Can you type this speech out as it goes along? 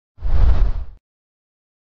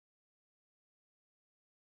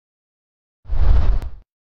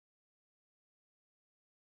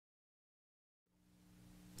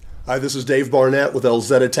Hi, this is Dave Barnett with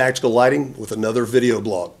Elzetta Tactical Lighting with another video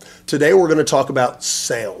blog. Today we're going to talk about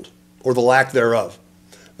sound, or the lack thereof.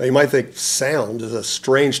 Now you might think sound is a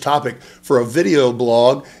strange topic for a video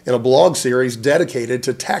blog and a blog series dedicated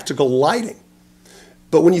to tactical lighting.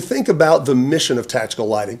 But when you think about the mission of tactical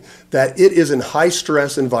lighting, that it is in high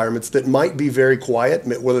stress environments that might be very quiet,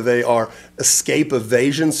 whether they are escape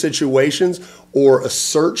evasion situations or a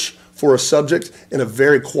search for a subject in a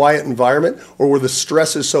very quiet environment, or where the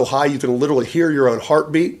stress is so high you can literally hear your own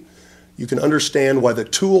heartbeat, you can understand why the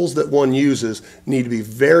tools that one uses need to be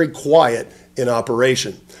very quiet in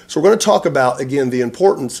operation. So we're going to talk about, again, the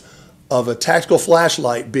importance of a tactical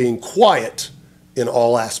flashlight being quiet in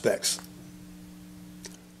all aspects.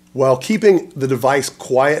 While keeping the device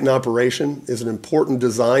quiet in operation is an important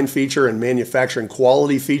design feature and manufacturing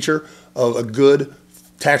quality feature of a good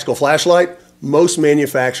tactical flashlight, most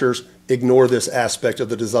manufacturers ignore this aspect of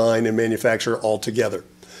the design and manufacture altogether.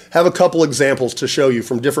 Have a couple examples to show you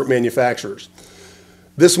from different manufacturers.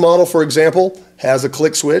 This model, for example, has a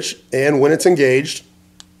click switch, and when it's engaged,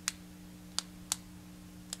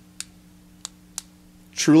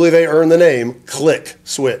 truly they earn the name click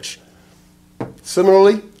switch.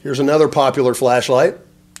 Similarly, here's another popular flashlight.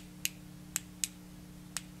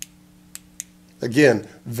 Again,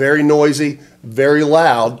 very noisy, very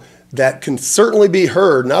loud, that can certainly be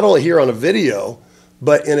heard not only here on a video,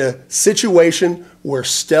 but in a situation where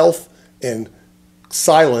stealth and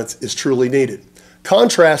silence is truly needed.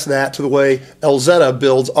 Contrast that to the way Elzetta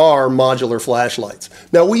builds our modular flashlights.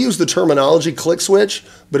 Now, we use the terminology click switch,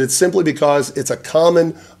 but it's simply because it's a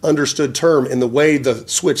common understood term in the way the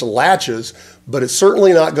switch latches, but it's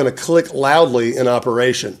certainly not going to click loudly in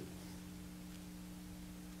operation.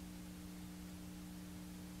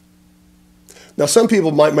 Now, some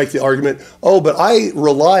people might make the argument, oh, but I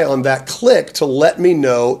rely on that click to let me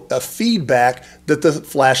know a feedback that the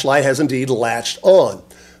flashlight has indeed latched on.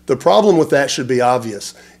 The problem with that should be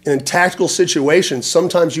obvious. In tactical situations,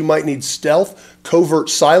 sometimes you might need stealth, covert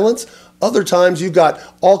silence. Other times you've got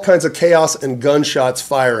all kinds of chaos and gunshots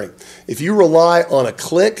firing. If you rely on a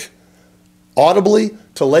click audibly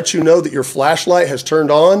to let you know that your flashlight has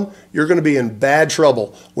turned on, you're going to be in bad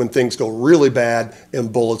trouble when things go really bad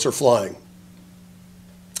and bullets are flying.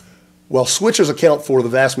 While switches account for the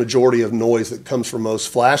vast majority of noise that comes from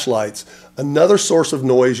most flashlights, another source of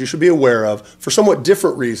noise you should be aware of, for somewhat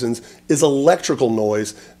different reasons, is electrical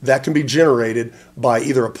noise that can be generated by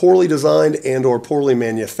either a poorly designed and or poorly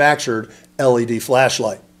manufactured LED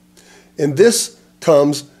flashlight. And this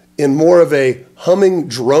comes in more of a humming,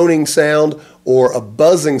 droning sound or a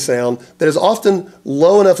buzzing sound that is often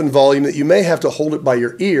low enough in volume that you may have to hold it by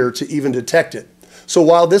your ear to even detect it. So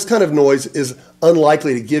while this kind of noise is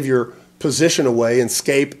unlikely to give your position away,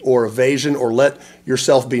 escape or evasion, or let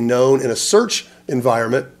yourself be known in a search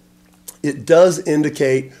environment, it does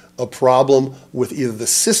indicate a problem with either the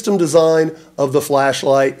system design of the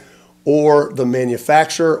flashlight or the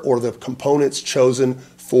manufacturer or the components chosen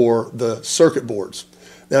for the circuit boards.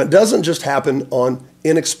 Now, it doesn't just happen on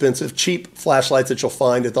inexpensive, cheap flashlights that you'll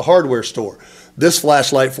find at the hardware store. This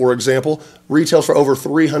flashlight, for example, retails for over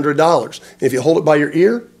 $300. If you hold it by your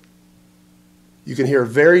ear, you can hear a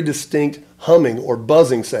very distinct humming or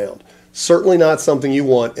buzzing sound. Certainly not something you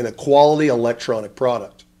want in a quality electronic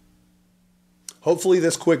product. Hopefully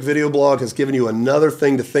this quick video blog has given you another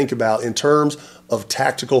thing to think about in terms of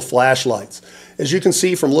tactical flashlights. As you can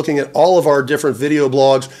see from looking at all of our different video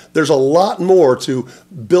blogs, there's a lot more to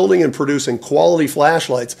building and producing quality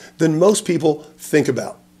flashlights than most people think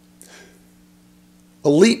about.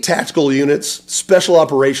 Elite tactical units, special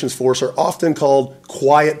operations force, are often called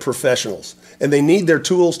quiet professionals, and they need their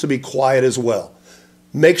tools to be quiet as well.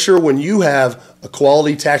 Make sure when you have a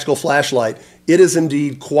quality tactical flashlight, it is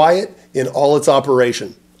indeed quiet in all its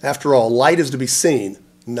operation. After all, light is to be seen,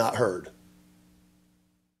 not heard.